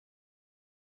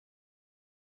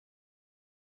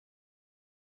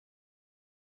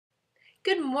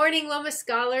Good morning, Loma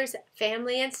Scholars,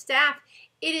 family, and staff.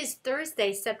 It is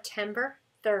Thursday, September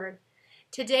 3rd.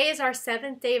 Today is our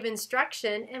 7th day of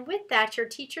instruction, and with that, your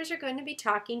teachers are going to be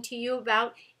talking to you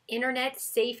about internet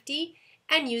safety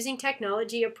and using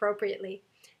technology appropriately.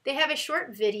 They have a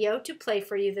short video to play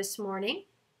for you this morning,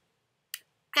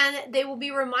 and they will be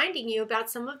reminding you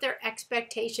about some of their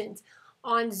expectations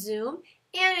on Zoom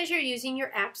and as you're using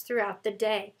your apps throughout the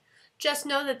day. Just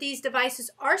know that these devices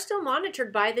are still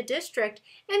monitored by the district,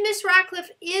 and Ms.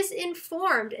 Ratcliffe is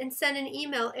informed and sent an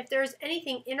email if there is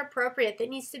anything inappropriate that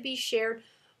needs to be shared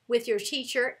with your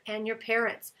teacher and your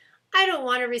parents. I don't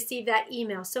want to receive that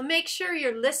email, so make sure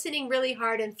you're listening really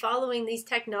hard and following these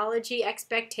technology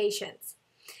expectations.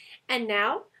 And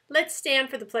now, let's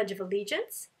stand for the Pledge of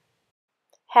Allegiance.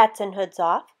 Hats and hoods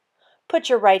off. Put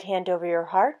your right hand over your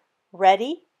heart.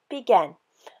 Ready? Begin.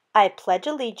 I pledge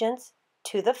allegiance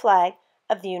to the flag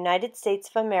of the United States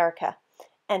of America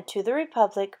and to the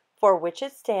republic for which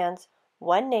it stands,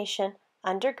 one nation,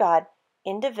 under God,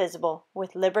 indivisible,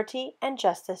 with liberty and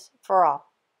justice for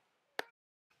all.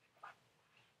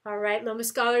 All right, Loma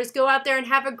Scholars, go out there and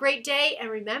have a great day. And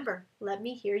remember, let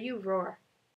me hear you roar.